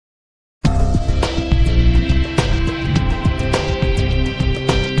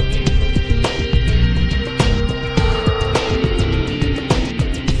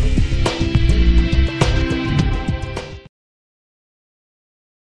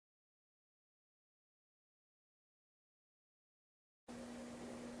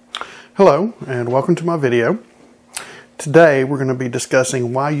Hello and welcome to my video. Today we're going to be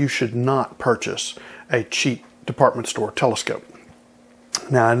discussing why you should not purchase a cheap department store telescope.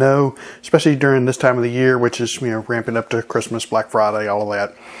 Now I know, especially during this time of the year, which is ramping up to Christmas, Black Friday, all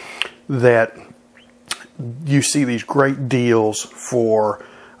of that you see these great deals for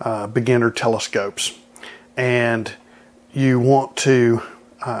beginner telescopes, and you want to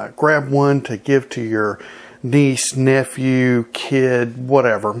grab one to give to your niece, nephew, kid,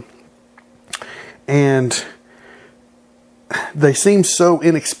 whatever. And they seem so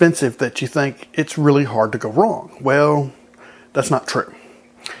inexpensive that you think it's really hard to go wrong. Well, that's not true.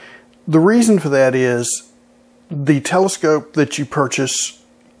 The reason for that is the telescope that you purchase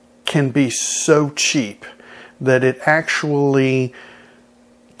can be so cheap that it actually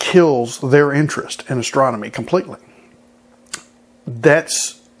kills their interest in astronomy completely.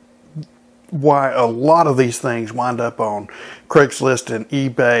 That's why a lot of these things wind up on Craigslist and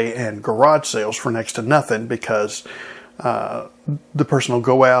eBay and garage sales for next to nothing, because the person will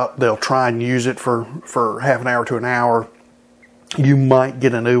go out, they'll try and use it for half an hour to an hour. You might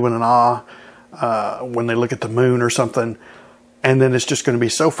get an ooh and an ah when they look at the moon or something, and then it's just going to be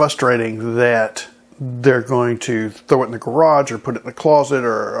so frustrating that they're going to throw it in the garage or put it in the closet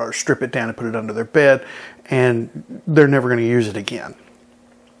or strip it down and put it under their bed, and they're never going to use it again.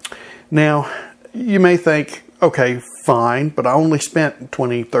 Now, you may think, okay, fine, but I only spent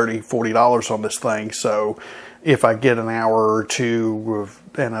 $20, $30, $40 on this thing, so if I get an hour or two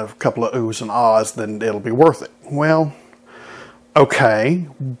and a couple of oohs and ahs, then it'll be worth it. Well, okay,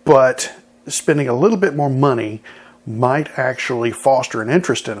 but spending a little bit more money might actually foster an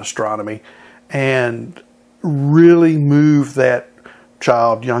interest in astronomy and really move that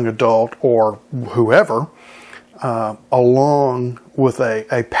child, young adult, or whoever along with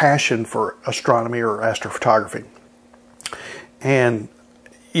a passion for astronomy or astrophotography. And,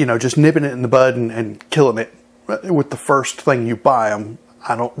 just nipping it in the bud and killing it with the first thing you buy them,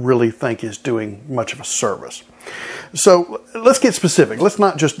 I don't really think is doing much of a service. So let's get specific. Let's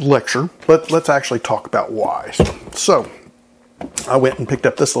not just lecture, but let's actually talk about why. So I went and picked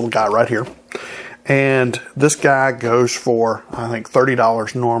up this little guy right here. And this guy goes for, I think,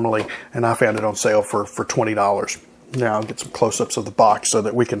 $30 normally, and I found it on sale for $20. Now I'll get some close-ups of the box so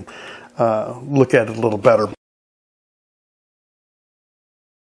that we can look at it a little better.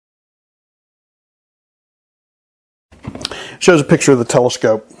 Shows a picture of the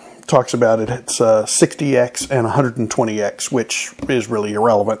telescope. Talks about it. It's 60x and 120x, which is really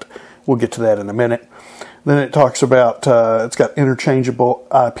irrelevant. We'll get to that in a minute. Then it talks about it's got interchangeable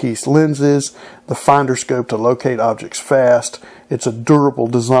eyepiece lenses, the finder scope to locate objects fast. It's a durable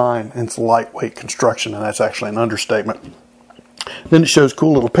design, and it's lightweight construction, and that's actually an understatement. Then it shows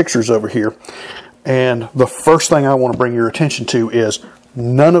cool little pictures over here. And the first thing I want to bring your attention to is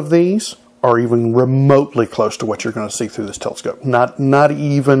none of these are even remotely close to what you're going to see through this telescope. Not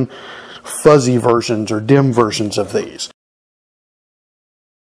even fuzzy versions or dim versions of these.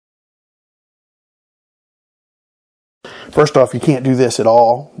 First off, you can't do this at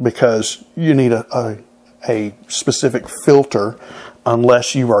all because you need a specific filter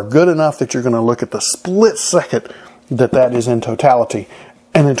unless you are good enough that you're going to look at the split second that is in totality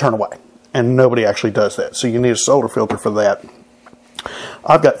and then turn away. And nobody actually does that. So you need a solar filter for that.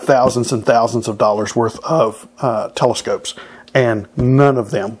 I've got thousands and thousands of dollars worth of telescopes, and none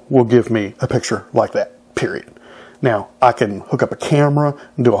of them will give me a picture like that, period. Now, I can hook up a camera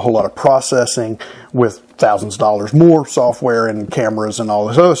and do a whole lot of processing with thousands of dollars more software and cameras and all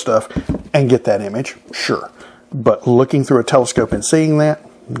this other stuff and get that image, sure. But looking through a telescope and seeing that,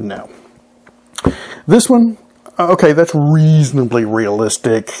 no. This one, okay, that's reasonably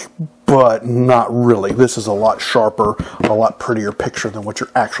realistic, but not really. This is a lot sharper, a lot prettier picture than what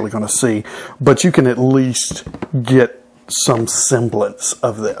you're actually going to see, but you can at least get some semblance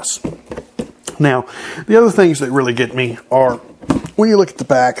of this. Now, the other things that really get me are when you look at the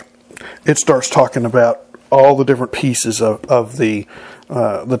back, it starts talking about all the different pieces of the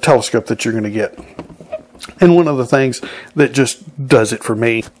telescope that you're going to get. And one of the things that just does it for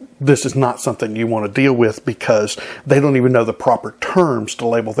me, this is not something you want to deal with because they don't even know the proper terms to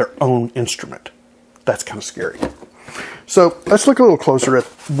label their own instrument. That's kind of scary. So let's look a little closer at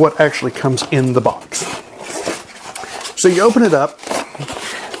what actually comes in the box. So you open it up,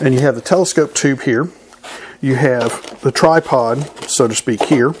 and you have the telescope tube here. You have the tripod, so to speak,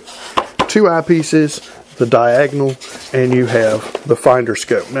 here. Two eyepieces, the diagonal, and you have the finder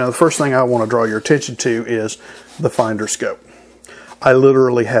scope. Now, the first thing I want to draw your attention to is the finder scope. I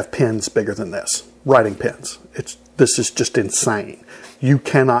literally have pens bigger than this, writing pens. This is just insane. You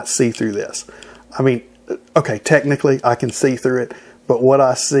cannot see through this. I mean, okay, technically I can see through it, but what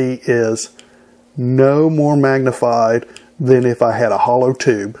I see is no more magnified than if I had a hollow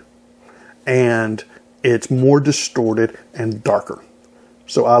tube, and it's more distorted and darker.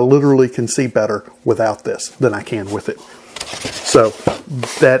 So I literally can see better without this than I can with it. So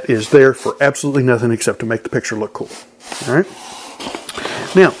that is there for absolutely nothing except to make the picture look cool. All right.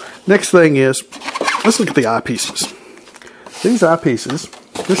 Now, next thing is, let's look at the eyepieces. These eyepieces,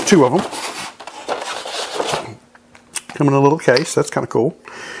 there's 2 of them. Come in a little case. That's kind of cool.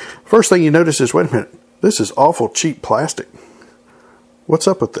 First thing you notice is, wait a minute, this is awful cheap plastic. What's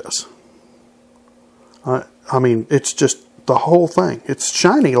up with this? I mean, it's just the whole thing. It's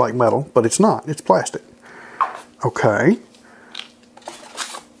shiny like metal, but it's not. It's plastic. Okay.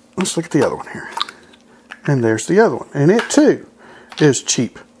 Let's look at the other one here. And there's the other one. And it too is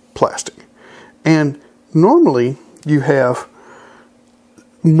cheap plastic. And normally you have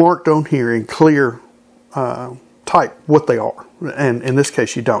marked on here in clear type what they are. And in this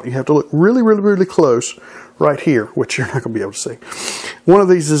case you don't. You have to look really, really, really close right here, which you're not going to be able to see. One of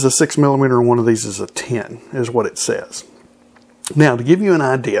these is a 6mm and one of these is a 10, is what it says. Now, to give you an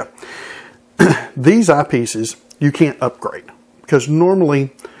idea, these eyepieces you can't upgrade, because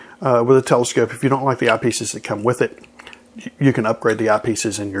normally with a telescope, if you don't like the eyepieces that come with it, you can upgrade the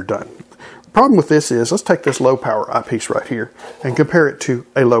eyepieces and you're done. The problem with this is, let's take this low power eyepiece right here and compare it to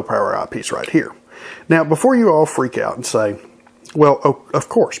a low power eyepiece right here. Now, before you all freak out and say, well, oh, of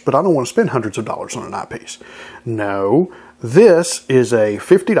course, but I don't want to spend hundreds of dollars on an eyepiece. No, this is a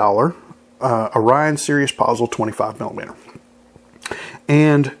 $50 Orion Sirius Puzzle 25mm.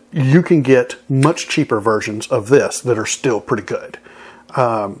 And you can get much cheaper versions of this that are still pretty good.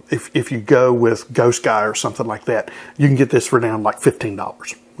 If you go with Ghost Guy or something like that, you can get this for down like $15.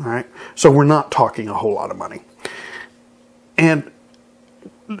 All right, so we're not talking a whole lot of money. And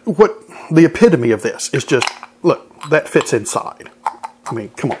what the epitome of this is just, look, that fits inside. I mean,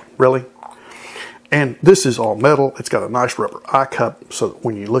 come on, really? And this is all metal. It's got a nice rubber eye cup, so that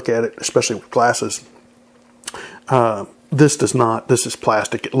when you look at it, especially with glasses, this does not. This is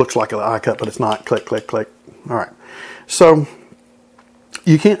plastic. It looks like an eye cup, but it's not. Click, click, click. All right. So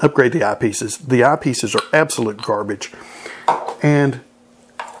you can't upgrade the eyepieces. The eyepieces are absolute garbage. And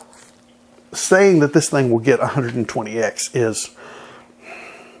saying that this thing will get 120x is,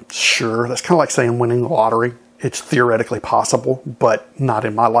 sure, that's kind of like saying winning the lottery. It's theoretically possible, but not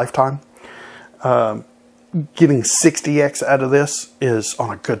in my lifetime. Getting 60x out of this is on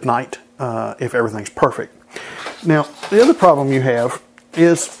a good night, if everything's perfect. Now, the other problem you have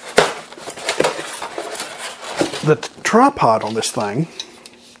is the tripod on this thing.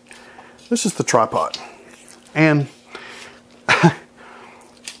 This is the tripod. And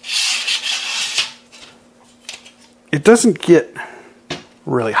it doesn't get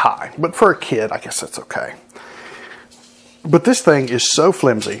really high, but for a kid, I guess that's okay. But this thing is so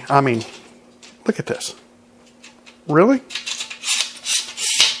flimsy. I mean, look at this. Really?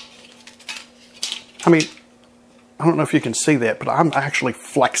 I mean, I don't know if you can see that, but I'm actually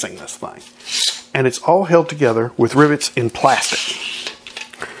flexing this thing. And it's all held together with rivets in plastic.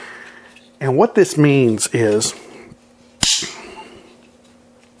 And what this means is,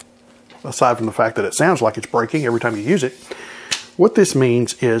 aside from the fact that it sounds like it's breaking every time you use it, what this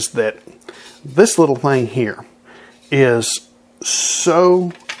means is that this little thing here is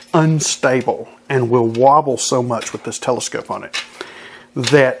so unstable and will wobble so much with this telescope on it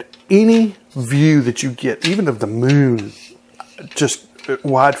that any view that you get, even of the moon, just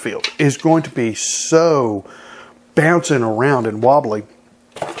wide field, is going to be so bouncing around and wobbly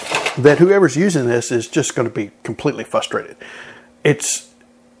that whoever's using this is just going to be completely frustrated. It's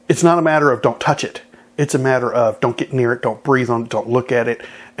not a matter of don't touch it. It's a matter of don't get near it, don't breathe on it, don't look at it,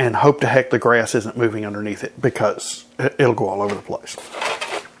 and hope to heck the grass isn't moving underneath it, because it'll go all over the place.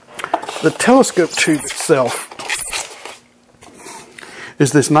 The telescope tube itself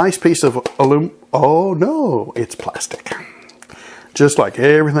is this nice piece of aluminum. Oh no, it's plastic. Just like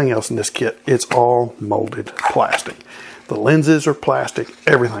everything else in this kit, it's all molded plastic. The lenses are plastic,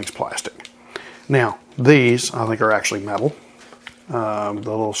 everything's plastic. Now, these I think are actually metal. The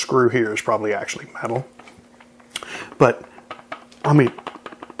little screw here is probably actually metal. But, I mean,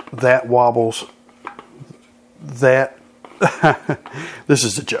 that wobbles. That, this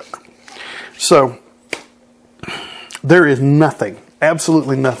is a joke. So, there is nothing,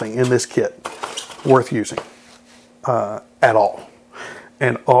 absolutely nothing in this kit worth using at all.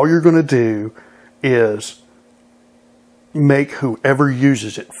 And all you're going to do is make whoever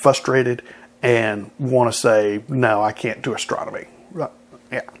uses it frustrated and want to say, no, I can't do astronomy.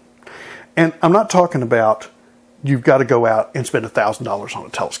 Yeah. And I'm not talking about you've got to go out and spend $1,000 on a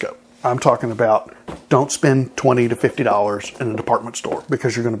telescope. I'm talking about don't spend $20 to $50 in a department store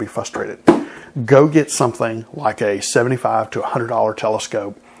because you're going to be frustrated. Go get something like a $75 to $100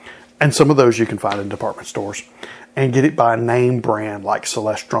 telescope, and some of those you can find in department stores, and get it by a name brand like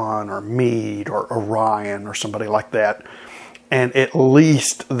Celestron or Meade or Orion or somebody like that. And at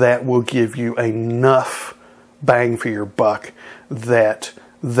least that will give you enough bang for your buck that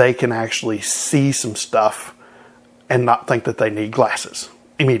they can actually see some stuff and not think that they need glasses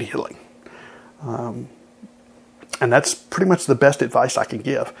immediately. And that's pretty much the best advice I can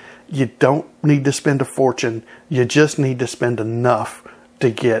give. You don't need to spend a fortune. You just need to spend enough to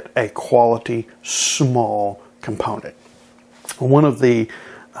get a quality small component. One of the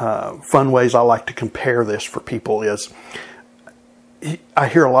fun ways I like to compare this for people is, I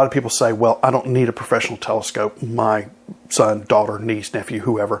hear a lot of people say, well, I don't need a professional telescope. My son, daughter, niece, nephew,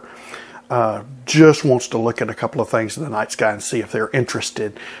 whoever, just wants to look at a couple of things in the night sky and see if they're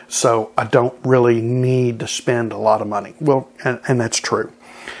interested. So I don't really need to spend a lot of money. Well, and that's true.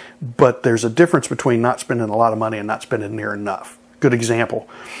 But there's a difference between not spending a lot of money and not spending near enough. Good example.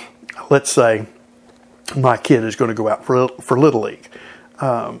 Let's say my kid is going to go out for Little League,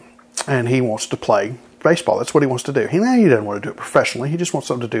 and he wants to play baseball. That's what he wants to do. He doesn't want to do it professionally. He just wants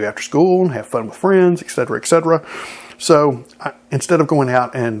something to do after school and have fun with friends, etc., etc. So instead of going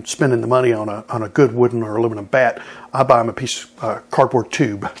out and spending the money on a good wooden or aluminum bat, I buy him a piece of cardboard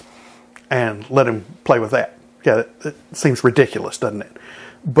tube and let him play with that. Yeah, it seems ridiculous, doesn't it?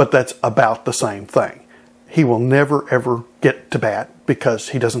 But that's about the same thing. He will never, ever get to bat because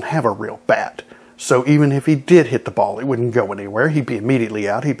he doesn't have a real bat. So even if he did hit the ball, it wouldn't go anywhere. He'd be immediately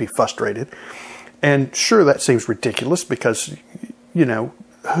out. He'd be frustrated. And sure, that seems ridiculous because, you know,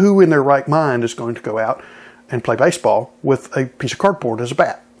 who in their right mind is going to go out and play baseball with a piece of cardboard as a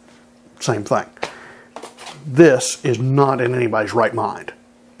bat? Same thing. This is not in anybody's right mind.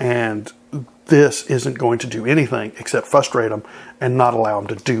 And this isn't going to do anything except frustrate them and not allow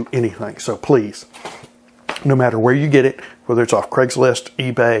them to do anything. So please, no matter where you get it, whether it's off Craigslist,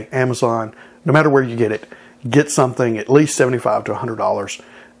 eBay, Amazon, no matter where you get something at least $75 to $100.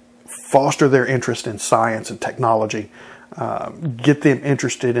 Foster their interest in science and technology. Get them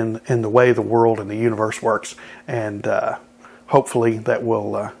interested in the way the world and the universe works, and hopefully that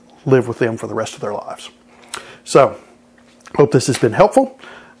will live with them for the rest of their lives. So, hope this has been helpful.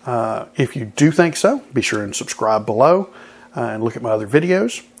 If you do think so, be sure and subscribe below and look at my other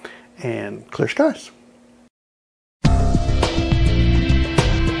videos, and clear skies.